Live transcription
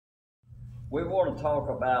We want to talk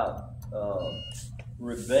about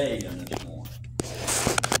rebellion this morning.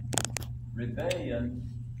 Rebellion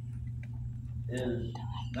is,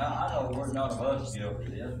 now I know we're none of us guilty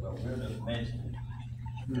of this, but we're just mentioning it.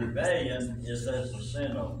 Rebellion is as the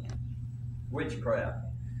sin of witchcraft.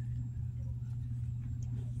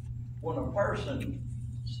 When a person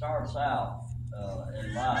starts out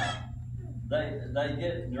in life, they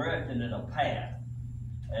get directed in a path,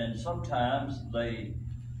 and sometimes they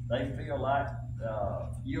feel like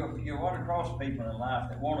you run across people in life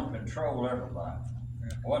that want to control everything.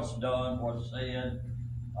 What's done, what's said.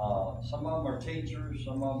 Some of them are teachers,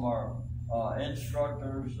 some of them are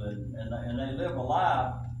instructors, and they live a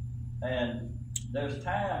life. And there's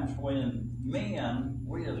times when we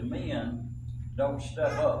as men, don't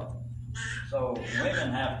step up. So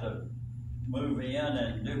women have to move in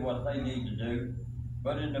and do what they need to do.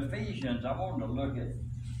 But in Ephesians, I wanted to look at,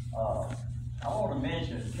 I want to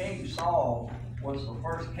mention King Saul was the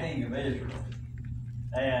first king of Israel.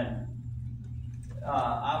 And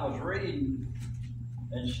I was reading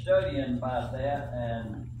and studying about that,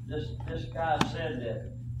 and this guy said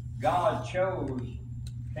that God chose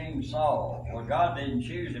King Saul. Well, God didn't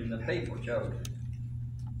choose him, the people chose him.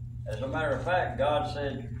 As a matter of fact, God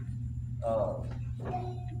said,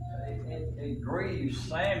 it grieved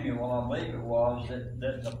Samuel, I believe it was,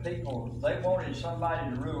 that the people, they wanted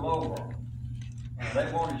somebody to rule over them. They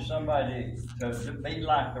wanted somebody to be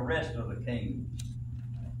like the rest of the kings.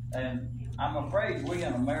 And I'm afraid we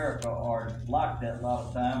in America are like that a lot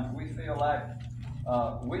of times. We feel like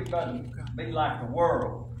we've got to be like the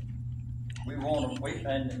world.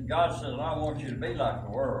 And God says, I want you to be like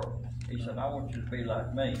the world. He said, I want you to be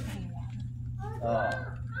like me.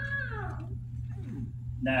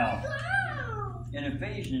 Now, in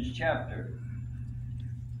Ephesians chapter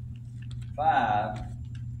 5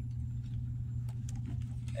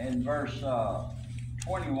 and verse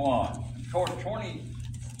 21, of course 20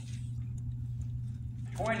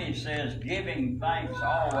 says, giving thanks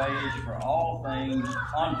always for all things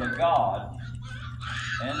unto God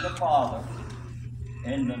and the Father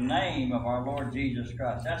in the name of our Lord Jesus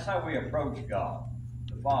Christ. That's how we approach God,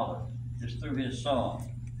 the Father, is through His Son.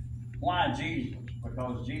 Why Jesus?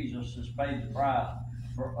 Because Jesus has paid the price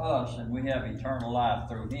for us, and we have eternal life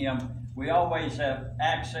through Him. We always have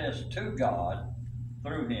access to God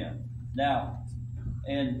through Him. Now,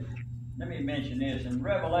 and let me mention this. In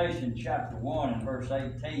Revelation chapter 1 and verse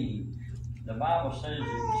 18, the Bible says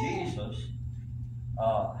that Jesus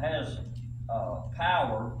has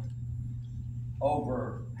power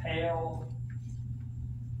over hell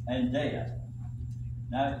and death.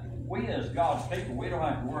 Now, we as God's people, we don't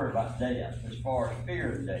have to worry about death as far as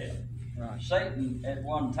fear of death. Right. Satan at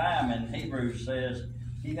one time in Hebrews says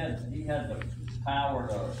he had the power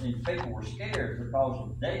to, and people were scared because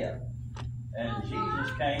of death. And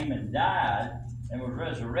Jesus came and died and was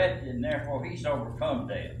resurrected, and therefore He's overcome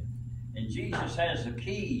death. And Jesus has the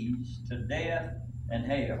keys to death and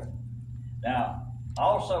hell. Now,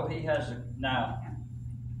 also He has now,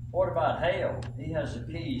 what about hell? He has the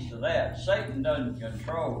keys to that. Satan doesn't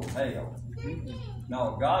control hell.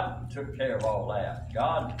 No, God took care of all that.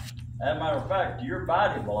 God, as a matter of fact, your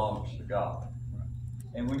body belongs to God.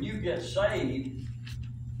 And when you get saved,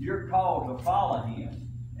 you're called to follow Him.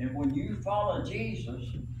 And when you follow Jesus,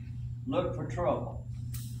 look for trouble.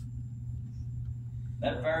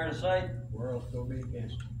 That fair to say? The world's going to be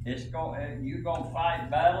against you. You're going to fight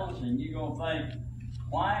battles, and you're going to think,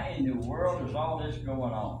 why in the world is all this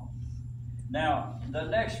going on? Now, the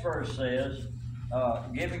next verse says,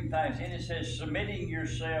 giving thanks, and it says, submitting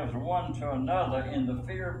yourselves one to another in the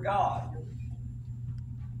fear of God.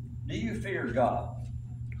 Do you fear God?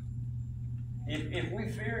 If we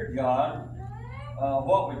feared God,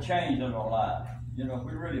 what would change in our life? You know, if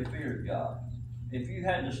we really feared God. If you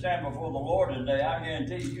had to stand before the Lord today, I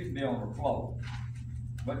guarantee you'd be on the floor.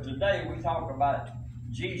 But today we talk about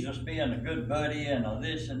Jesus being a good buddy and a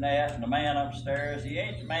this and that and the man upstairs. He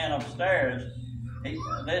ain't the man upstairs.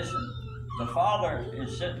 Listen, the Father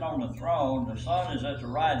is sitting on the throne. The Son is at the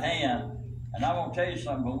right hand. And I'm going to tell you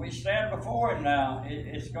something. When we stand before Him now,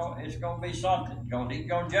 it's going to be something, because He's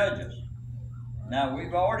going to judge us. Now,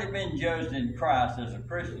 we've already been judged in Christ as a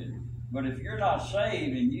Christian. But if you're not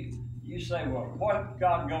saved and you say, well, what is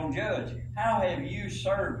God going to judge? How have you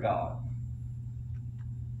served God?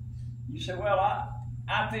 You say, well,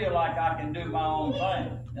 I feel like I can do my own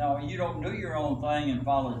thing. No, you don't do your own thing and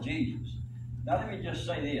follow Jesus. Now, let me just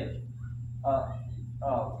say this.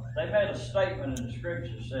 They made a statement in the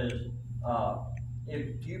Scripture that says,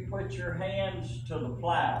 if you put your hands to the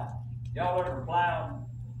plow, y'all ever plowed?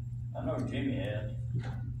 I know Jimmy has.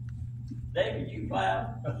 David, you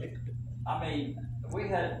plowed? I mean, we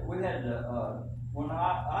had when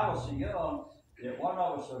I was so young that one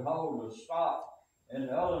of us would hold the stock and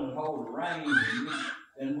the other would hold the reins,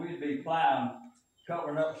 and we'd be plowing,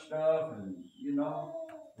 covering up stuff, and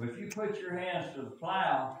if you put your hands to the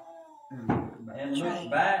plow and look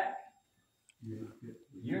back,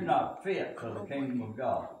 you're not fit for the kingdom of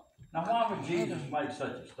God. Now, why would Jesus make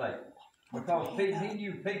such a statement? Because he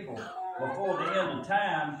knew people before the end of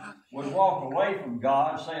time would walk away from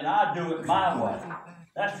God saying, I do it my way.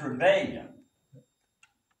 That's rebellion.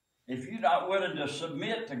 If you're not willing to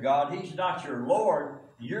submit to God, He's not your Lord,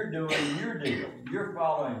 you're doing your deal. You're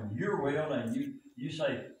following your will, and you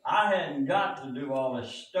say, I hadn't got to do all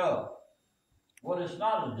this stuff. Well, it's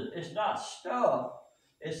not stuff.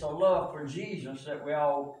 It's a love for Jesus that we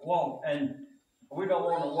all want, and we don't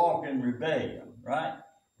want to walk in rebellion, right?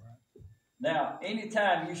 Now,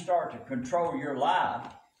 anytime you start to control your life,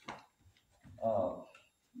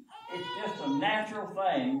 it's just a natural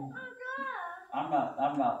thing.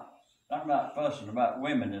 I'm not fussing about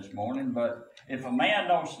women this morning, but if a man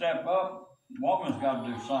don't step up, a woman's got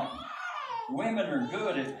to do something. Women are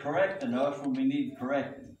good at correcting us when we need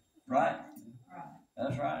correcting, right?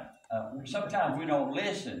 That's right. Sometimes we don't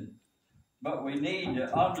listen, but we need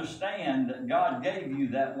to understand that God gave you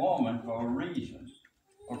that woman for a reason.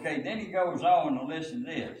 Okay, then he goes on to listen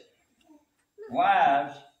to this.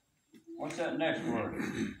 Wives, what's that next word?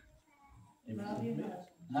 Love your husband.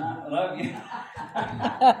 Huh? Love you.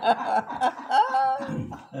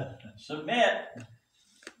 Submit.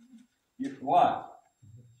 What?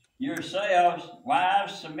 Yourselves,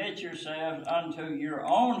 wives, submit yourselves unto your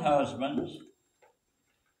own husbands.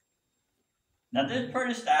 Now this is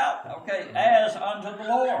pretty stout. Okay, as unto the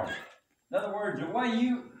Lord. In other words, the way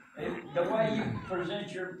you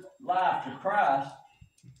present your life to Christ,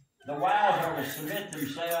 the wives are to submit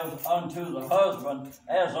themselves unto the husband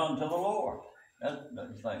as unto the Lord.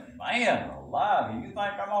 You think, man, alive, you think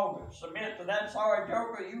I'm going to submit to that sorry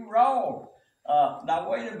joker? You wrong. Now,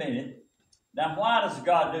 wait a minute. Now, why does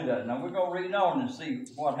God do that? Now, we're going to read on and see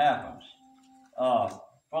what happens.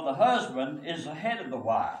 For the husband is the head of the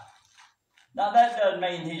wife. Now, that doesn't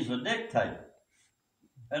mean he's a dictator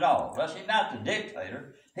at all. That's not the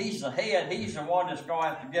dictator. He's the head. He's the one that's going to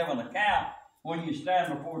have to give an account when you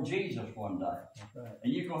stand before Jesus one day. Okay.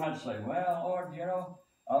 And you're going to have to say, well, Lord,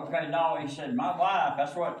 okay, no, he said, my wife,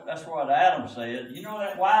 that's what Adam said. You know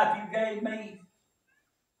that wife you gave me?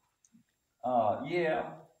 Yeah,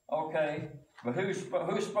 okay. But who's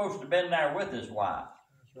supposed to have been there with his wife?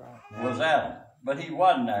 That's right. Was Adam. But he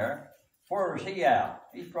wasn't there. Where was he out?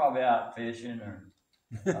 He's probably out fishing or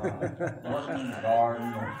working in the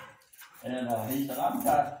garden. And he said, I'm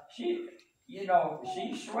tired. She's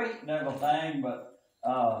sweet and everything, but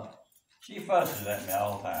she fusses at me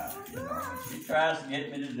all the time. She tries to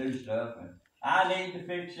get me to do stuff, and I need to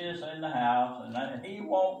fix this in the house, and he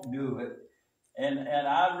won't do it. And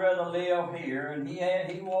I'd rather live here, and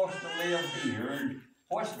he wants to live here. And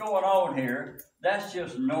what's going on here? That's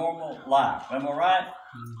just normal life. Am I right?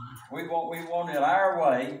 We want it our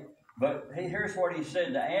way, but here's what he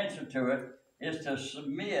said. The answer to it is to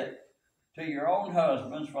submit to your own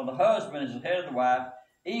husbands, for the husband is the head of the wife,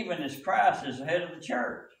 even as Christ is the head of the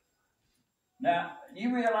church. Now,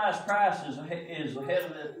 you realize Christ is the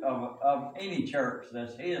head of any church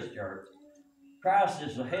that's his church. Christ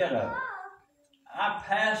is the head of it. I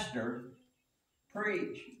pastor,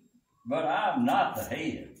 preach, but I'm not the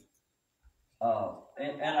head.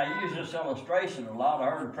 And I use this illustration a lot. I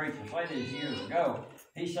heard a preacher say this years ago.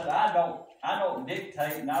 He said, I don't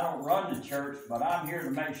dictate and I don't run the church, but I'm here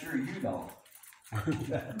to make sure you don't. I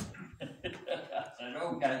said,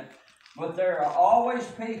 okay. But there are always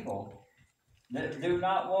people that do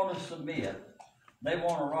not want to submit. They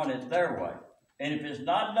want to run it their way. And if it's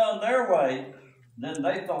not done their way, then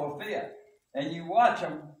they throw a fit. And you watch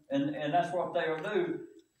them, and that's what they'll do.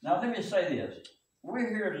 Now, let me say this. We're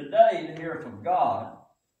here today to hear from God,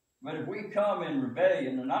 but if we come in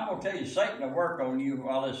rebellion, and I'm going to tell you, Satan will work on you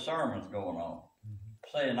while this sermon's going on,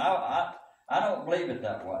 saying, I don't believe it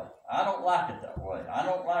that way. I don't like it that way. I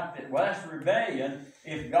don't like it. Well, that's rebellion.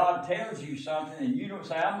 If God tells you something and you don't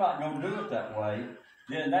say, I'm not going to do it that way,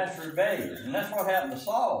 then that's rebellion. And that's what happened to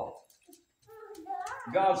Saul.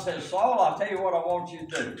 God says, Saul, I'll tell you what I want you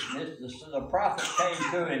to do. The prophet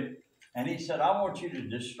came to him, and he said, I want you to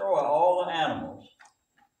destroy all the animals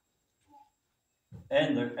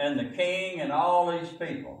and the king and all these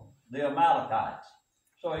people, the Amalekites.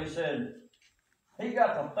 So he said, he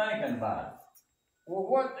got to thinking about it. Well,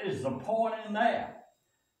 what is the point in that?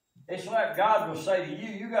 It's like God will say to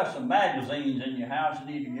you, you got some magazines in your house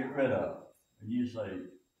you need to get rid of. And you say,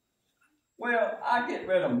 Well, I get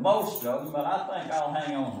rid of most of them, but I think I'll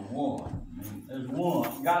hang on to one. I mean, there's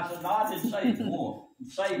one. God said, no, I didn't save one.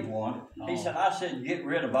 Save one. He said, I said, get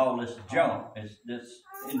rid of all this junk. It's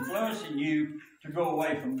influencing you to go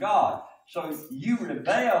away from God. So you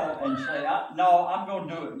rebel and say, no, I'm going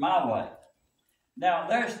to do it my way. Now,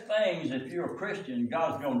 there's things, if you're a Christian,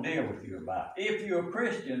 God's going to deal with you about. If you're a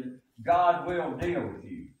Christian, God will deal with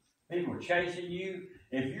you. People chasing you.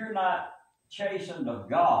 If you're not chastened of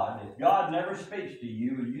God, if God never speaks to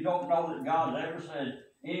you and you don't know that God ever said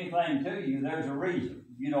anything to you, there's a reason.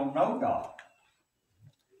 You don't know God.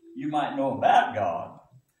 You might know about God.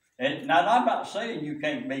 And now, I'm not saying you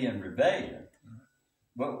can't be in rebellion,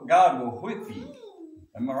 but God will whip you.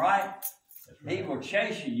 Am I right? He will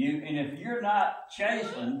chasten you, and if you're not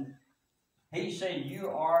chastened, he said you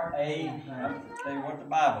are I'll tell you what the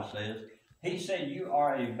Bible says. He said you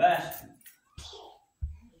are a bastard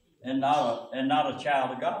and not a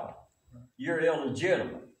child of God. You're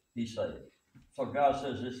illegitimate, he said. So God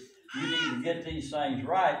says this, you need to get these things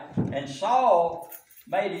right. And Saul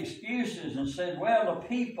made excuses and said, well,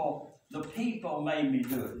 the people made me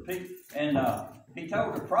do it. And he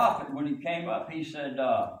told the prophet when he came up, he said,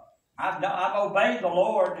 I've obeyed the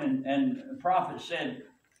Lord. And the prophet said,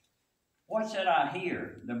 what's that I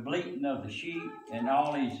hear? The bleating of the sheep and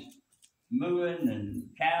all these mooing and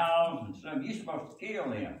cows and stuff. You're supposed to kill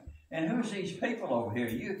them. And who's these people over here?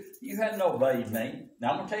 You hadn't obeyed me.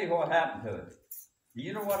 Now I'm going to tell you what happened to it. Do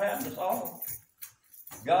you know what happened to Saul?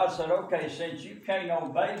 God said, okay, since you can't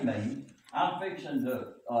obey me, I'm fixing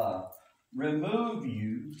to remove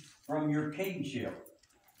you from your kingship.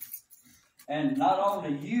 And not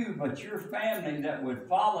only you, but your family that would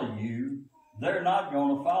follow you, they're not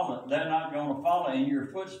going to follow. They're not going to follow in your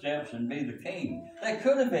footsteps and be the king. They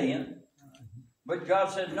could have been, but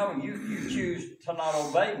God said, no, you choose to not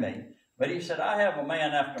obey me. But he said, I have a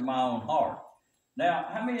man after my own heart. Now,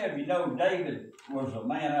 how many of you know David was a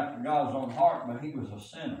man after God's own heart, but he was a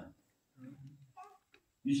sinner?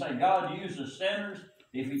 You say God uses sinners?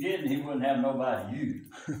 If he didn't, he wouldn't have nobody use.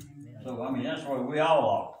 So, I mean, that's what we all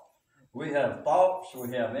are. We have thoughts,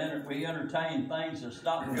 we entertain things that's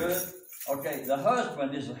not good. Okay, the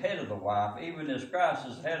husband is the head of the wife, even as Christ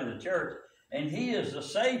is the head of the church, and he is the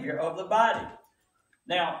Savior of the body.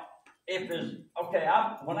 Now,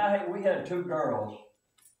 we had two girls,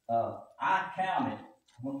 I counted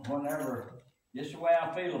whenever, just the way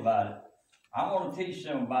I feel about it, I want to teach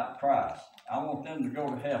them about Christ. I want them to go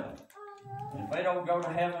to heaven. And if they don't go to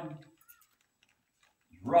heaven,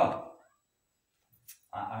 it's rough.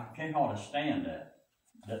 I can't hardly stand that.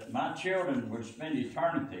 That my children would spend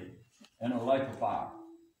eternity in a lake of fire.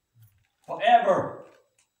 Forever.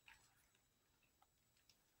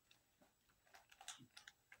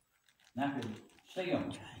 And I could see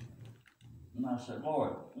them. And I said,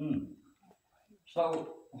 Lord,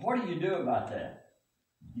 So what do you do about that?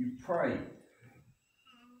 You pray.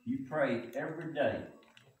 You pray every day.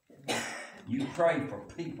 You pray for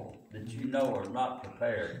people that you know are not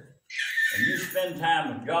prepared. And you spend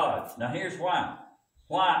time with God. Now here's why.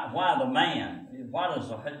 Why the man? Why does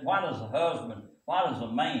the husband? Why does the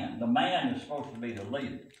man? The man is supposed to be the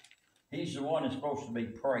leader. He's the one that's supposed to be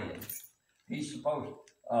praying. He's supposed.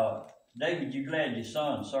 David, you glad your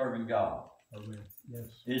son's serving God? Amen.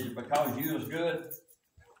 Yes. Is it because you was good?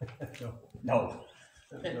 No.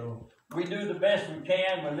 No. We do the best we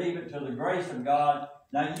can. We leave it to the grace of God.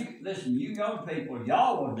 Now, you young people,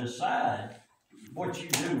 y'all will decide what you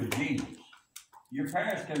do with Jesus. Your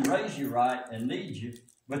parents can raise you right and lead you,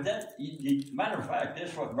 but matter of fact,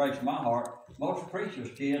 this is what breaks my heart. Most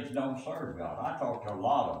preachers' kids don't serve God. I talk to a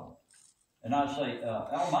lot of them, and I say,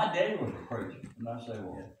 my daddy was a preacher, and I say,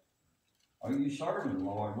 well, are you serving the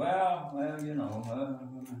Lord? Well,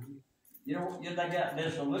 they got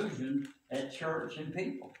disillusioned at church and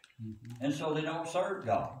people, and so they don't serve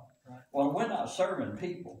God. Well, we're not serving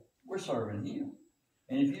people. We're serving Him.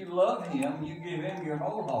 And if you love Him, you give Him your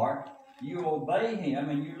whole heart, you obey Him,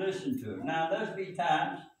 and you listen to Him. Now, there'll be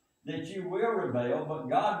times that you will rebel, but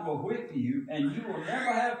God will whip you, and you will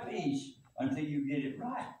never have peace until you get it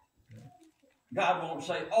right. God won't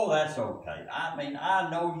say, oh, that's okay. I mean, I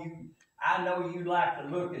know you like to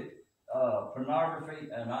look at pornography,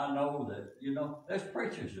 and I know that, there's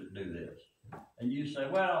preachers that do this. And you say,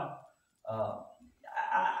 well,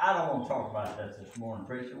 I don't want to talk about that this morning,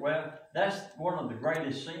 preacher. Well, that's one of the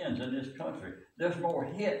greatest sins in this country. There's more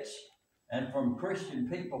hits and from Christian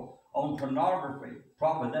people on pornography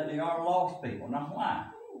probably than there are lost people. Now, why?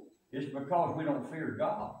 It's because we don't fear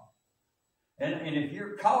God. And if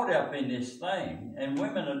you're caught up in this thing, and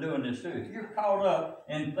women are doing this too, if you're caught up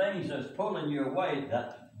in things that's pulling you away,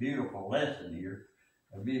 that's a beautiful lesson here.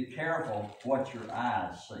 Be careful what your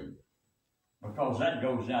eyes see, because that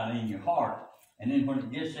goes down in your heart. And then when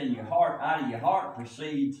it gets in your heart, out of your heart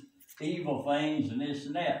proceeds evil things and this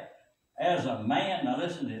and that. As a man, now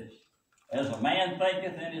listen to this, as a man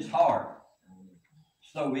thinketh in his heart,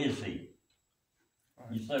 so is he.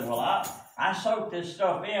 You say, well, I soak this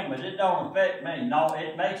stuff in, but it don't affect me. No,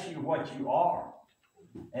 it makes you what you are.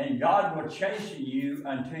 And God will chasten you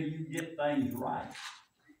until you get things right,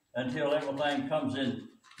 until everything comes in.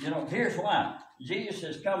 You know, here's why. Jesus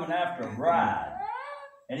is coming after a bride,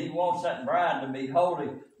 and he wants that bride to be holy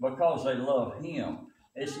because they love him.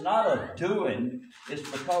 It's not a doing, it's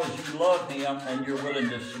because you love him and you're willing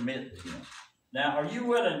to submit to him. Now, are you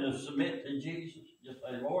willing to submit to Jesus? Just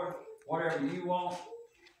say, Lord, whatever you want,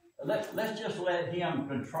 let's just let him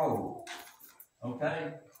control.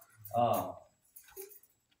 Okay?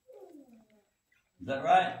 Is that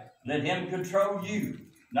right? Let him control you,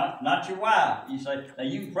 not your wife. You say, now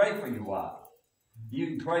you can pray for your wife. You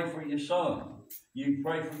can pray for your son. You can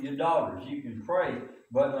pray for your daughters. You can pray.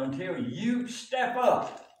 But until you step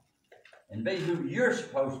up and be who you're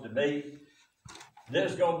supposed to be,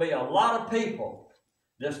 there's going to be a lot of people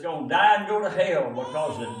that's going to die and go to hell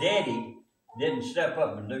because the daddy didn't step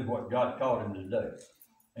up and do what God called him to do.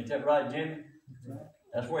 Ain't that right, Jimmy? That's right.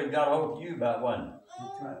 That's what he got a hold of you about, wasn't it?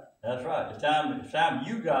 That's right. That's right. The time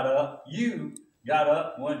you got up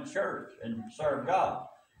and went to church and served God.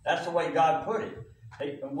 That's the way God put it.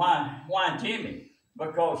 Why Jimmy?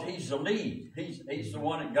 Because he's the lead. He's the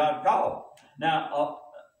one that God called. Now,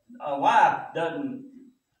 a wife doesn't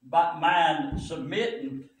mind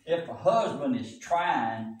submitting if a husband is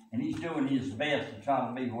trying and he's doing his best to try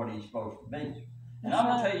to be what he's supposed to be. And I'm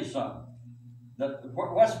going to tell you something.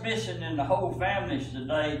 What's missing in the whole families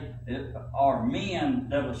today are men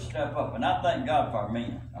that will step up. And I thank God for our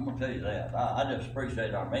men. I'm going to tell you that. I just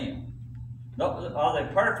appreciate our men. Are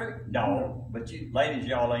they perfect? No. But you ladies,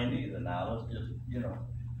 y'all ain't either now. Let's just,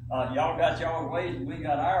 y'all got y'all ways and we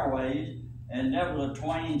got our ways. And never the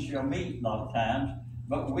twain shall meet a lot of times.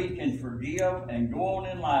 But we can forgive and go on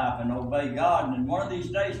in life and obey God. And in one of these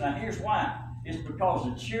days, now here's why. It's because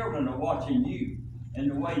the children are watching you.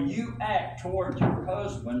 And the way you act towards your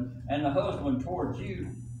husband and the husband towards you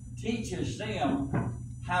teaches them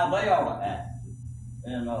how they ought to act.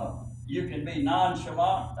 And you can be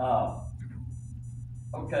nonchalant.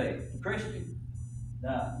 Okay, Christy,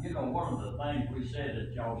 now, one of the things we said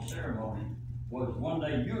at y'all's ceremony was one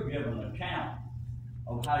day you'll give an account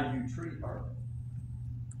of how you treat her.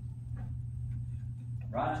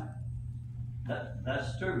 Right?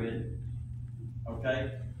 That's true, isn't it?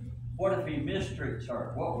 Okay? What if he mistreats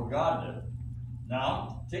her? What will God do?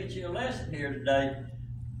 Now, I'm teaching you a lesson here today.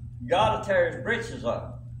 God will tear his britches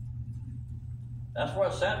up. That's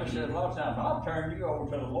what Sandra said a lot of times. I'll turn you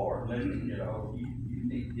over to the Lord. Listen, you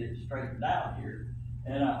need to get straightened out here.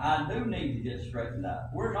 And I do need to get straightened out.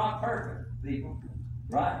 We're not perfect, people.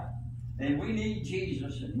 Right? And we need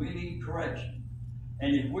Jesus and we need correction.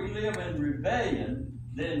 And if we live in rebellion,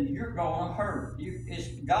 then you're going to hurt.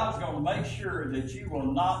 God's going to make sure that you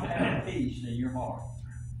will not have peace in your heart.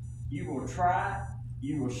 You will try,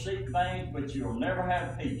 you will seek things, but you'll never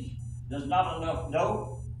have peace. There's not enough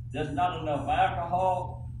dope, there's not enough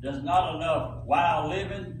alcohol, there's not enough wild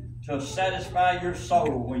living to satisfy your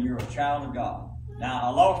soul when you're a child of God.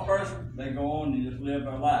 Now, a lost person, they go on and just live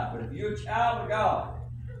their life. But if you're a child of God,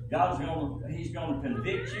 He's going to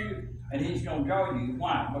convict you. And he's going to draw you.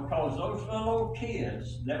 Why? Because those little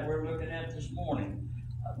kids that we're looking at this morning,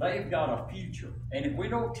 they've got a future. And if we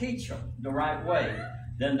don't teach them the right way,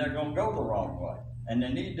 then they're going to go the wrong way. And they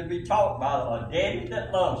need to be taught by a daddy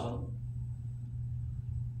that loves them.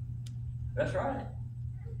 That's right.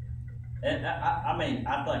 And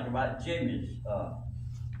I think about Jimmy's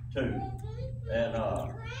too. And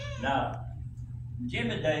now,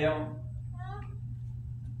 Jimmy Dale,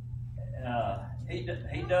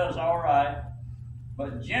 he does all right,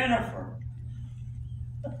 but Jennifer,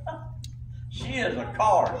 she is a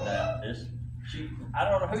card now. I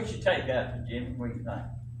don't know who she take after Jimmy. What do you think?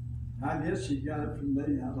 I guess she got it from me.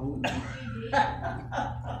 I don't know.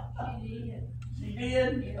 She did. She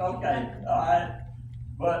did? Okay, all right.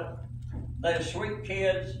 But they're sweet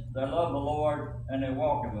kids. They love the Lord, and they're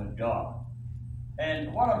walking with God.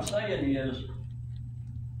 And what I'm saying is,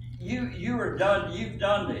 you've done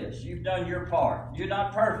this. You've done your part. You're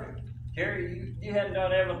not perfect. Terry, you hadn't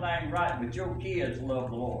done everything right, but your kids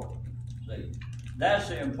love the Lord. See, that's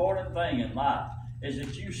the important thing in life, is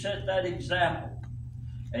that you set that example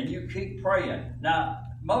and you keep praying. Now,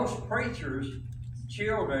 most preachers'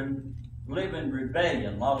 children live in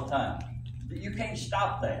rebellion a lot of times. You can't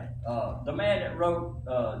stop that. The man that wrote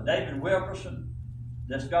David Wilkerson,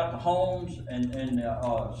 that's got the homes and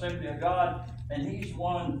Assembly of God, and he's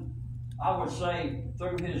won, I would say,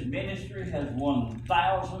 through his ministry, has won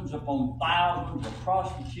thousands upon thousands of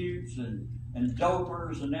prostitutes and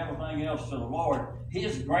dopers and everything else to the Lord.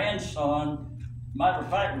 His grandson, matter of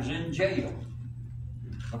fact, was in jail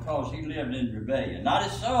because he lived in rebellion. Not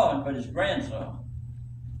his son, but his grandson.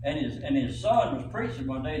 And his son was preaching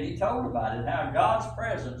one day, and he told about it, how God's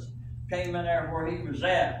presence came in there where he was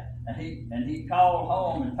at. And he called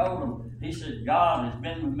home and told him, he said, God has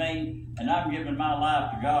been with me, and I'm giving my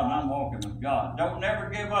life to God, and I'm walking with God. Don't never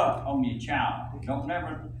give up on your child. Don't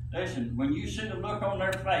never, listen, when you see the look on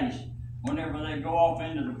their face, whenever they go off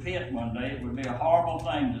into the pit one day, it would be a horrible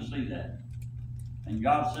thing to see that. And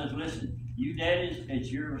God says, listen, you daddies,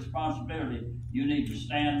 it's your responsibility. You need to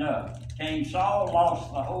stand up. King Saul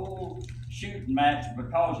lost the whole shooting match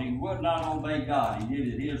because he would not obey God. He did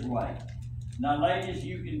it his way. Now, ladies,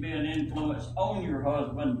 you can be an influence on your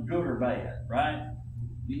husband, good or bad, right?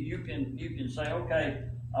 You can say, okay,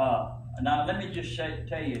 now let me just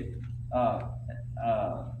tell you,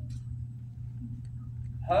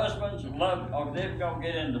 husbands love, or they're going to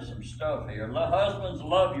get into some stuff here. Husbands,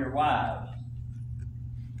 love your wives.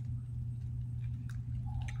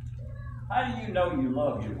 How do you know you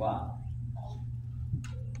love your wife?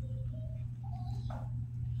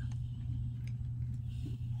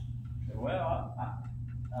 Well, I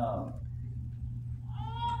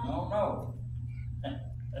don't know.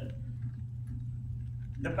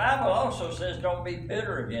 The Bible also says don't be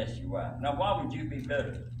bitter against your wife. Now, why would you be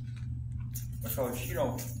bitter? Because she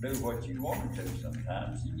don't do what you want her to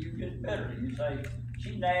sometimes, and you get bitter. You say,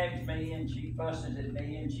 she nags me, and she fusses at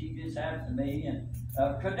me, and she gets after me. And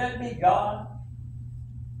could that be God?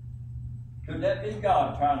 Could that be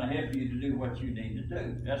God trying to help you to do what you need to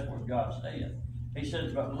do? That's what God's saying. He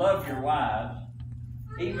says, but love your wives,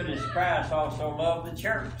 even as Christ also loved the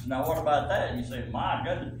church. Now, what about that? You say, my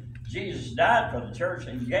goodness, Jesus died for the church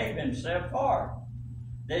and gave himself for it,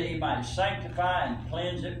 that he might sanctify and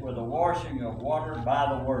cleanse it with the washing of water by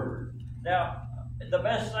the word. Now, the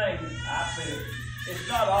best thing I feel, it's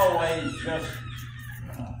not always just,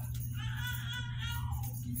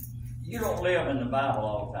 you don't live in the Bible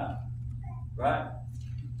all the time, right?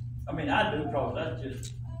 I mean, I do, because that's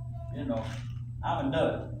just, I'm a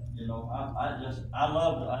nut. I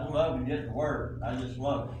love to get the word. I just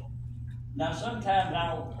love it. Now, sometimes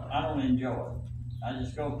I don't enjoy it. I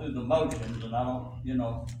just go through the motions, and I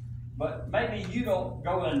don't, But maybe you don't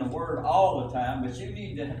go in the word all the time, but you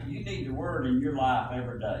need the word in your life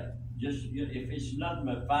every day. Just if it's nothing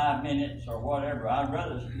but 5 minutes or whatever, I'd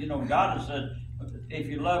rather, God has said, if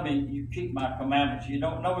you love me, you keep my commandments. You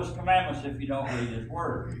don't know his commandments if you don't read his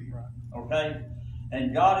word. Okay?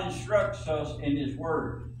 And God instructs us in his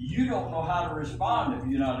word. You don't know how to respond if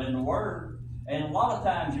you're not in the word. And a lot of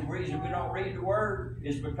times the reason we don't read the word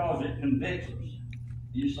is because it convicts us.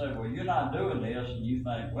 You say, well, you're not doing this, and you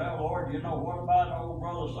think, well, Lord, what about old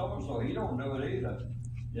brother so-and-so? He don't do it either.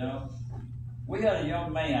 We had a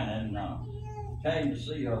young man and came to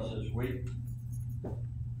see us this week.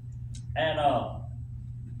 And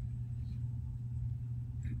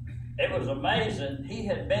it was amazing. He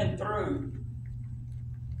had been through,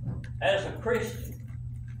 as a Christian,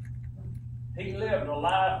 he lived a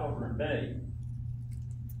life of rebellion.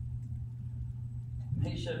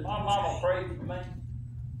 He said, my mama prayed for me.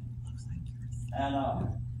 And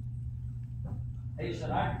he said,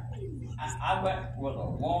 I went with a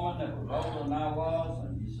woman that was older than I was,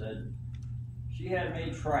 and he said, she had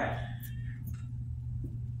me trapped.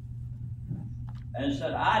 And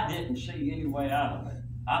said, I didn't see any way out of it.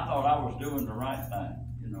 I thought I was doing the right thing,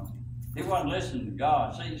 He wasn't listening to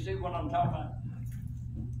God. See what I'm talking about?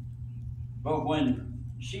 But when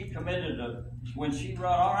she when she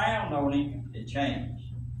run around on him, it changed.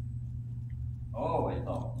 Oh, he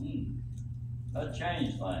thought, that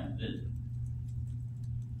changed things, didn't it?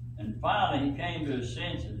 And finally, he came to his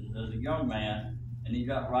senses as a young man, and he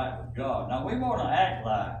got right with God. Now, we want to act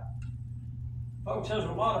like, folks, there's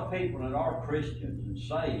a lot of people that are Christians and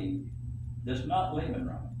saved that's not living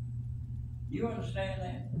right. You understand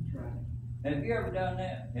that? That's right. Have you ever done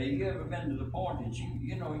that? Have you ever been to the point that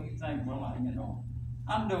you think, well,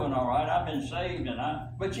 I'm doing all right. I've been saved,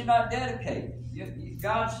 but you're not dedicated.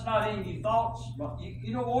 God's not in your thoughts.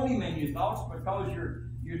 You don't want him in your thoughts because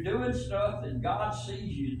you're doing stuff that God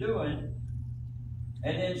sees you doing.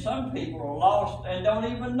 And then some people are lost and don't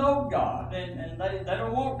even know God, and they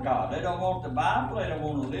don't want God. They don't want the Bible. They don't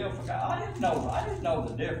want to live for God. I didn't know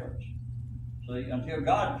the difference. See, until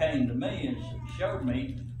God came to me and showed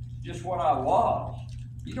me just what I was.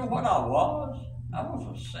 You know what I was? I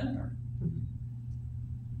was a sinner.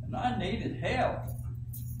 And I needed help.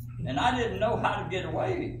 And I didn't know how to get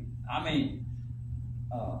away. I mean,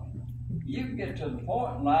 you get to the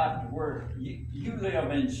point in life where you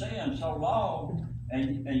live in sin so long,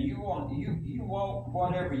 and you want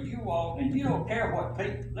whatever you want, and you don't care what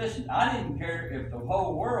people. Listen, I didn't care if the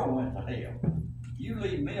whole world went to hell. You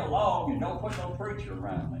leave me alone and don't put no preacher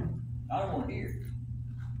around me. I don't want to hear it.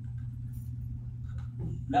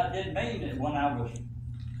 That didn't mean that when I was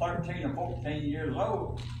 13 or 14 years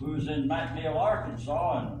old, we was in McNeil,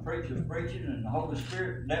 Arkansas, and the preacher's preaching, and the Holy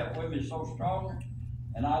Spirit dealt with me so strong,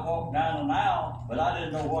 and I walked down an aisle, but I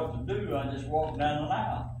didn't know what to do. I just walked down an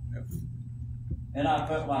aisle. And I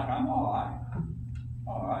felt like, I'm all right.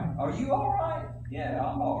 All right. Are you all right? Yeah,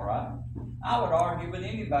 I'm all right. I would argue with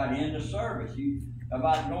anybody in the service.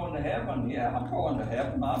 About going to heaven? Yeah, I'm going to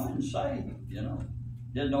heaven. I've been saved, you know.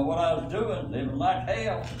 Didn't know what I was doing, living like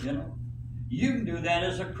hell, you know. You can do that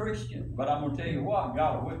as a Christian, but I'm going to tell you what,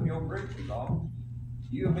 God will whip your britches off.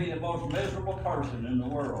 You'll be the most miserable person in the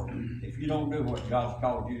world if you don't do what God's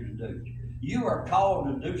called you to do. You are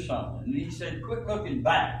called to do something. And he said, quit looking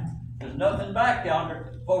back. There's nothing back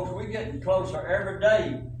yonder. Folks, we're getting closer every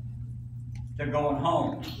day to going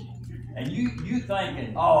home. And you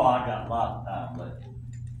thinking, oh, I got a lot of time left.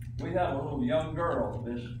 We had a little young girl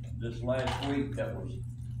this last week that was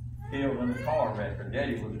killed in a car wreck. Her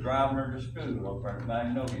daddy was driving her to school over at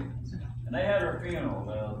Magnolia. And they had her funeral.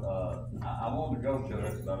 I wanted to go to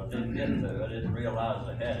it, but I didn't get to it. I didn't realize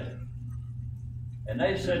they had it. And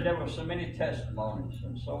they said there were so many testimonies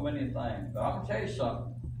and so many things. But I'm going to tell you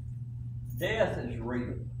something. Death is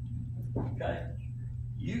real. Okay?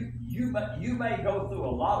 You may go through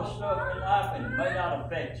a lot of stuff in life and it may not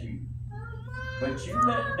affect you. But you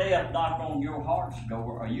let death knock on your heart's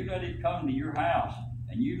door, or you let it come to your house,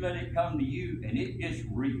 and you let it come to you, and it gets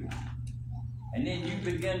real. And then you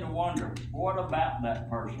begin to wonder, what about that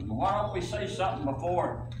person? Why don't we say something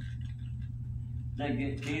before they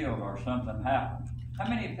get killed or something happens? How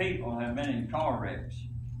many people have been in car wrecks?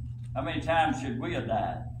 How many times should we have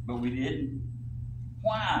died, but we didn't?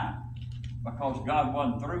 Why? Because God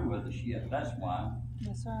wasn't through with us yet. That's why.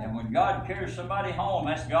 Yes, sir. And when God carries somebody home,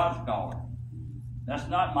 that's God's calling. That's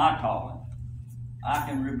not my calling. I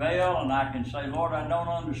can rebel and I can say, Lord, I don't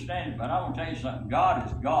understand it. But I'm going to tell you something. God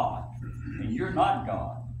is God. And you're not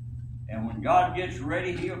God. And when God gets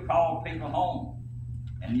ready, he'll call people home.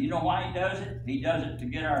 And you know why he does it? He does it to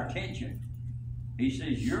get our attention. He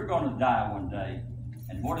says, you're going to die one day.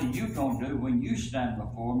 And what are you going to do when you stand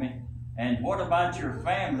before me? And what about your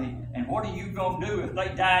family? And what are you going to do if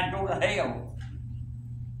they die and go to hell?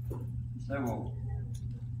 You say, well,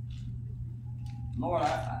 Lord,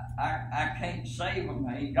 I can't save them.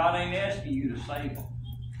 God ain't asking you to save them.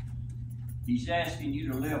 He's asking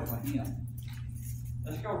you to live for him.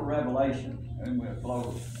 Let's go to Revelation, and we'll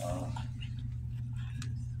close.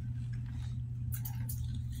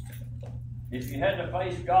 If you had to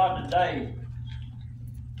face God today,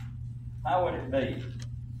 how would it be?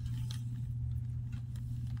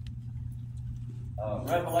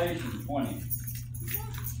 Revelation 20.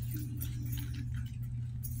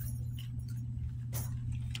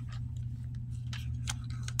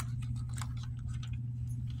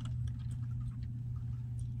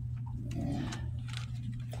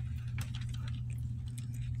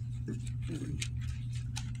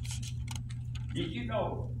 Did you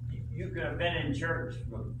know you could have been in church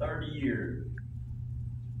for 30 years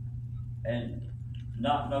and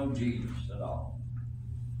not know Jesus at all?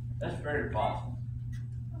 That's very possible.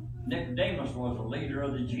 Nicodemus was a leader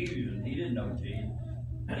of the Jews, and he didn't know Jesus.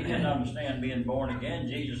 He didn't understand being born again.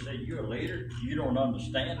 Jesus said, you're a leader. You don't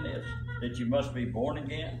understand this, that you must be born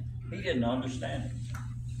again. He didn't understand it.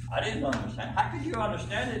 I didn't understand. How could you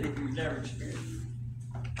understand it if you've never experienced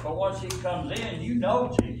it? But once he comes in, you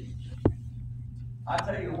know Jesus. I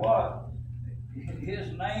tell you what,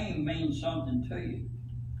 his name means something to you.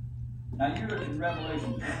 Now you look in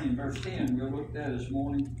Revelation 20 verse 10, we'll look there this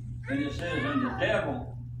morning, and it says, and the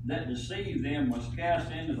devil that deceived them was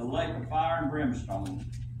cast into the lake of fire and brimstone,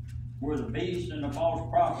 where the beast and the false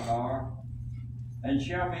prophet are, and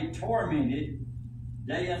shall be tormented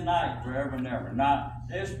day and night forever and ever. Now,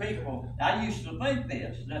 there's people, I used to think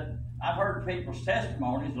this, that I've heard people's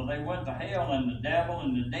testimonies that they went to hell and the devil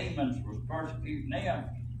and the demons was persecuting them.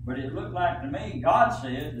 But it looked like to me, God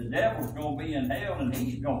said the devil's going to be in hell and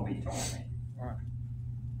he's going to be tormented. Right.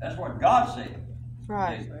 That's what God said.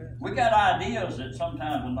 Right. We got ideas that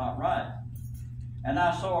sometimes are not right. And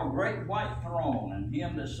I saw a great white throne, and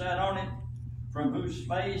him that sat on it, from whose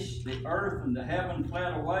face the earth and the heaven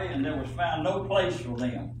fled away, and there was found no place for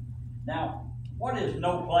them. Now, what is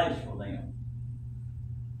no place for them?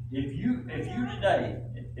 If you today,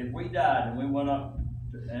 if we died and we went up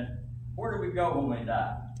And where do we go when we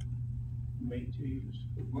die? Meet Jesus.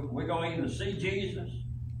 We're going to either see Jesus.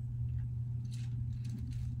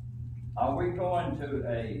 Are we going to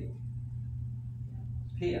a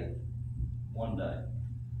pit one day?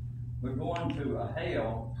 We're going to a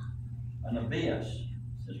hell, an abyss,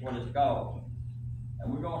 is what it's called.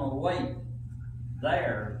 And we're going to wait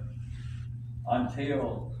there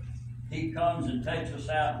until He comes and takes us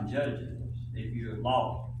out and judges us, if you're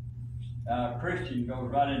lost. A Christian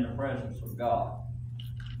goes right in the presence of God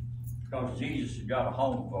because Jesus has got a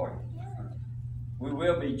home for you. We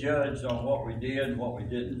will be judged on what we did and what we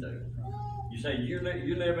didn't do. You say, you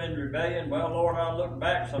live in rebellion? Well, Lord, I'll look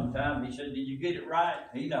back sometime. He said, did you get it right?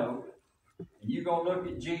 He knows. And you're going to look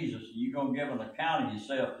at Jesus and you're going to give an account of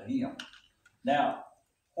yourself to Him. Now,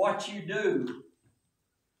 what you do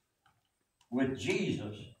with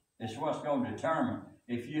Jesus is what's going to determine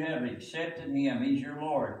if you have accepted Him, He's your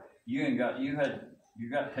Lord. You got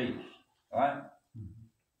peace, all right?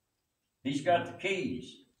 He's got the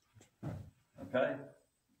keys, okay?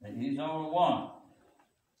 And He's the only one.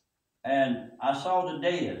 And I saw the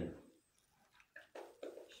dead,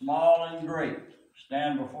 small and great,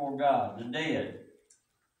 stand before God. The dead.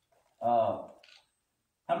 How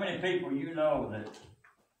many people you know that,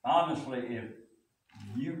 honestly, if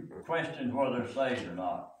you question whether they're saved or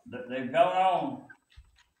not, they've gone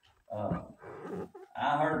on.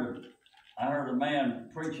 I heard a man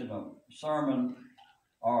preaching a sermon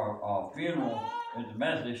or a funeral at the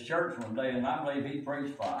Methodist church one day, and I believe he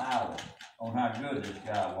preached for an hour on how good this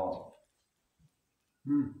guy was.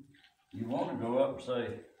 You want to go up and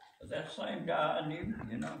say, is that the same guy I knew?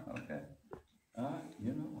 You know, okay.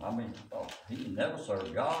 You know, I mean, he never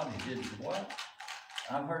served God. He didn't what?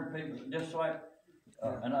 I've heard people just like,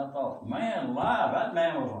 and I thought, man, alive, that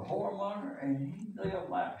man was a whoremonger, and he lived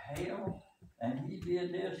like hell, and he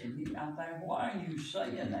did this, and I think, why are you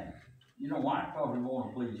saying that? You know why? Because we want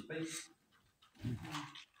to please people.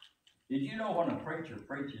 Did you know when a preacher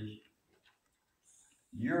preaches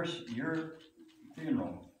your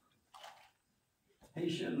funeral, he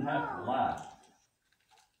shouldn't have to lie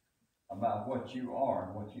about what you are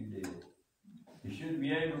and what you did. He should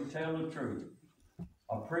be able to tell the truth.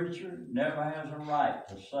 A preacher never has a right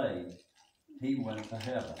to say he went to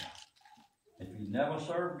heaven. If he never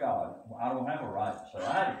served God, I don't have a right to say.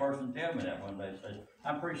 I had a person tell me that one day. Say,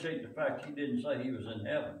 I appreciate the fact you didn't say he was in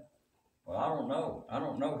heaven. Well, I don't know. I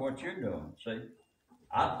don't know what you're doing. See,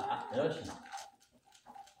 listen.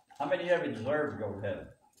 How many of you deserve to go to heaven?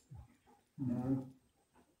 No.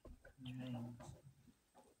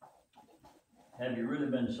 Have you really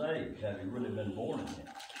been saved? Have you really been born again?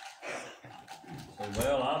 So,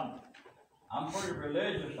 well, I'm pretty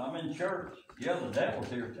religious. I'm in church. Yeah, the devil's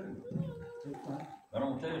here too. But I'm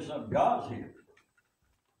going to tell you something. God's here.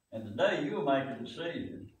 And today you'll make a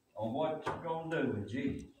decision on what you're going to do with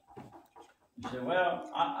Jesus. You say, well,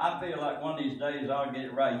 I feel like one of these days I'll get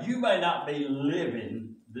it right. You may not be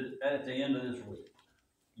living at the end of this week.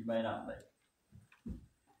 You may not be.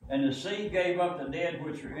 And the sea gave up the dead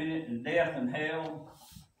which were in it, and death and hell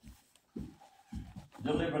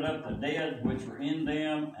delivered up the dead which were in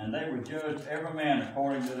them, and they were judged every man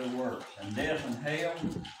according to their works. And death and hell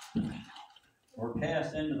were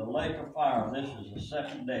cast into the lake of fire. This is the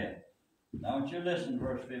second death. Now, I want you to listen to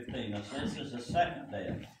verse 15. It says this is the second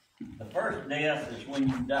death. The first death is when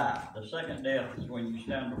you die. The second death is when you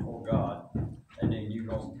stand before God, and then you're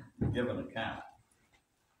going to give an account.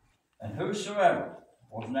 And whosoever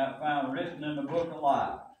was not found written in the book of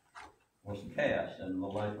life was cast into the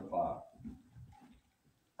lake of fire.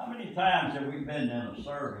 How many times have we been in a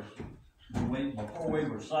service before we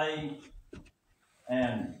were saved,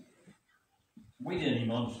 and we didn't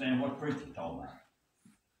even understand what the preacher told us?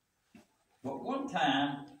 But one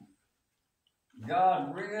time,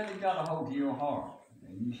 God really got a hold of your heart,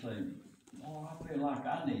 and you say, "Oh, I feel like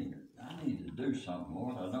I need to do something,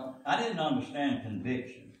 Lord. I didn't understand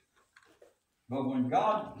conviction, but when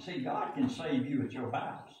God can save you at your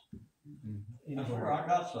house. That's where I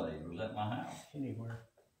got saved. Was at my house. Anywhere.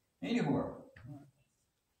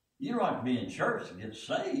 You don't have to be in church to get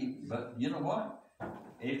saved, but you know what?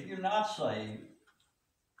 If you're not saved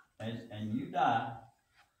and you die,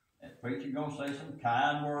 that preacher's going to say some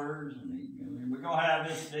kind words, and we're going to have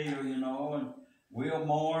this deal, you know, and we'll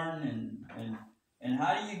mourn, and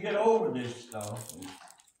how do you get over this stuff?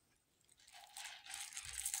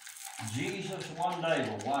 Jesus one day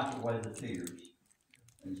will wipe away the tears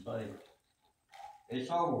and say,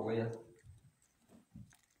 it's over with.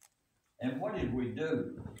 And what did we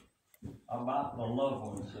do about the loved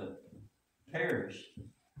ones that perished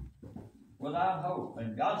without hope?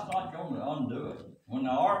 And God's not going to undo it. When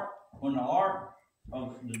the ark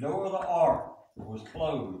the door of the ark was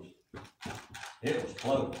closed. It was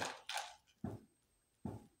closed.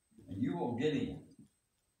 And you will get in.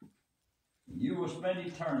 You will spend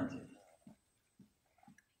eternity.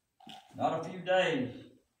 Not a few days.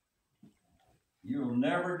 You will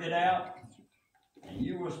never get out, and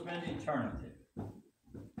you will spend eternity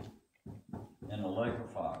in a lake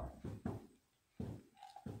of fire.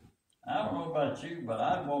 I don't know about you, but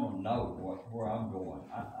I want to know where I'm going.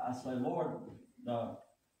 I say, Lord,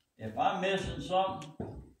 if I'm missing something,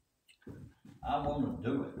 I want to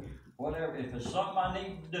do it. Whatever, if it's something I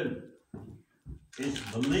need to do, it's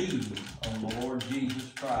believe on the Lord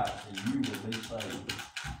Jesus Christ, and you will be saved.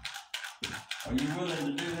 Are you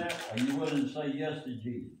willing to do that? Are you willing to say yes to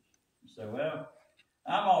Jesus? You say, well,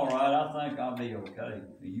 I'm all right. I think I'll be okay.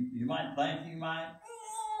 You might think you might.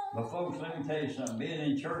 But folks, let me tell you something. Being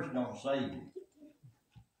in church don't save you.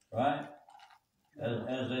 Right?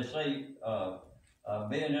 As they say,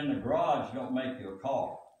 being in the garage don't make you a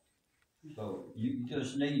car. So you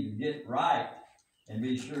just need to get right and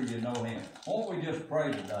be sure you know Him. Won't we just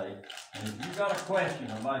pray today? And if you've got a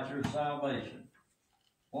question about your salvation,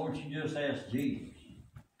 won't you just ask Jesus?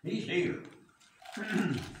 He's here.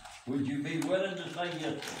 Would you be willing to say yes to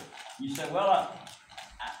Him? You say, well,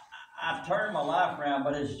 I've turned my life around,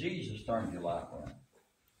 but has Jesus turned your life around?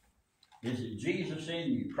 Is it Jesus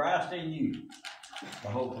in you, Christ in you, the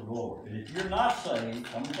hope of glory? And if you're not saved,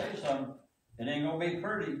 I'm going to tell you something, it ain't going to be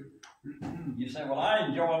pretty. You say, well, I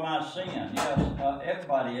enjoy my sin. Yes,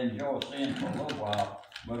 everybody enjoys sin for a little while,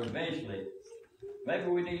 but eventually, maybe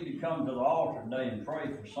we need to come to the altar today and pray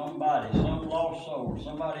for somebody, some lost soul,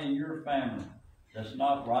 somebody in your family that's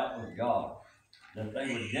not right with God, that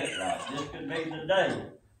they would get right. This could be the day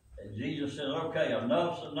that Jesus says, okay,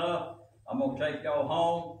 enough's enough. I'm going to take y'all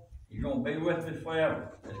home. You're going to be with me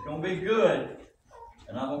forever. It's going to be good.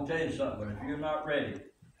 And I'm going to tell you something, but if you're not ready,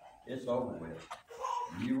 it's over with.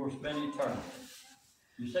 You will spend eternity.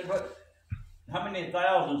 You say, but how many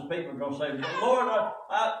thousands of people are going to say, Lord,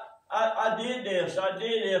 I did this,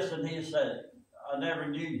 and He said, I never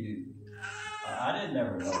knew you. I didn't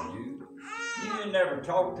never know you. You didn't never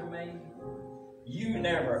talk to me. You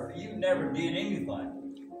never did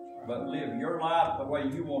anything but live your life the way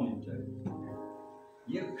you wanted to.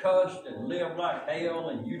 You cussed and lived like hell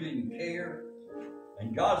and you didn't care.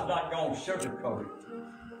 And God's not going to sugarcoat it.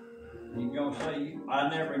 He's going to say, I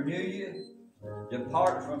never knew you.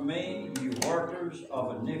 Depart from me, you workers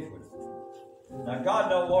of iniquity. Now, God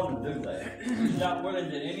don't want to do that. He's not willing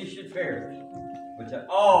that any should perish, but that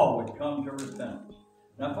all would come to repentance.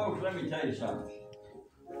 Now, folks, let me tell you something.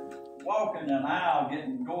 Walking an aisle,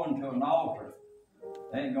 going to an altar,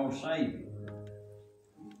 ain't going to save you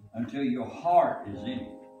until your heart is in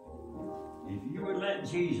it. If you would let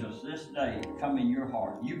Jesus this day come in your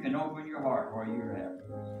heart, you can open your heart where you're at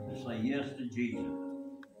and say yes to Jesus,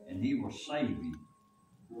 and He will save you.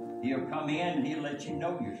 He'll come in and He'll let you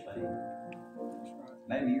know you're saved.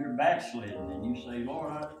 Maybe you're backslidden and you say,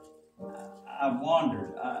 Lord, I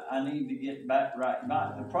wandered. I need to get back right.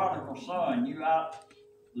 The prodigal son, you out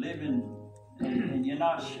living and you're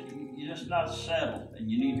just not settled and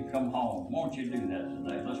you need to come home. Won't you do that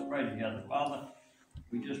today? Let's pray together. Father,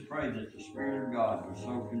 we just pray that the Spirit of God would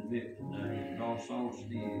so convict today and draw souls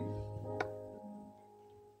to you.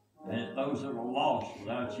 And that those that are lost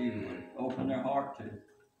without you would open their heart to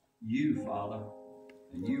you, Father,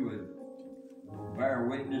 and you would bear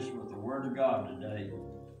witness with the Word of God today,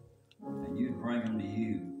 and you'd bring them to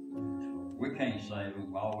you. We can't save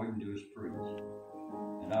them. All we can do is preach.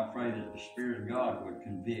 And I pray that the Spirit of God would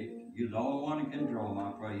convict. You're the only one who can draw them.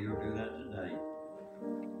 I pray you'll do that today.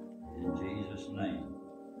 In Jesus' name,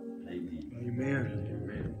 amen. Amen.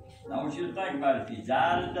 Amen. Now, I want you to think about it. If you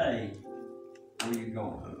die today, where are you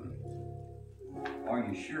going? Are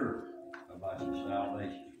you sure about your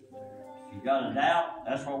salvation? If you got a doubt,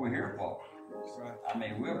 that's what we're here for. Right. I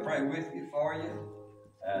mean, we'll pray with you for you.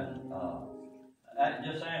 And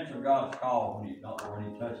just answer God's call when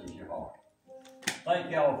He touches your heart.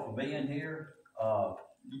 Thank y'all for being here.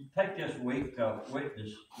 Take this week to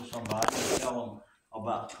witness to somebody and tell them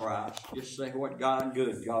about Christ. Just say what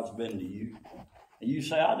good God's been to you. And you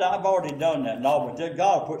say, I've already done that. No, but did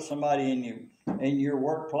God put somebody in your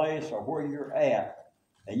workplace or where you're at,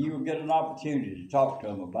 and you will get an opportunity to talk to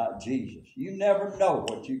them about Jesus. You never know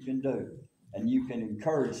what you can do, and you can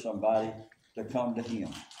encourage somebody to come to Him.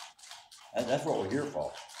 That's what we're here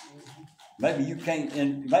for. Maybe you can't,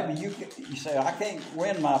 and maybe you say, I can't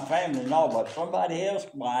win my family and all, but somebody else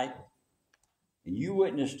might. And you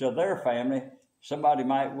witness to their family, somebody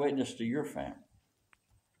might witness to your family.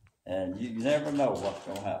 And you never know what's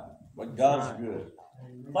going to happen. But God's good.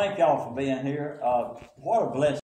 Thank y'all for being here. What a blessing.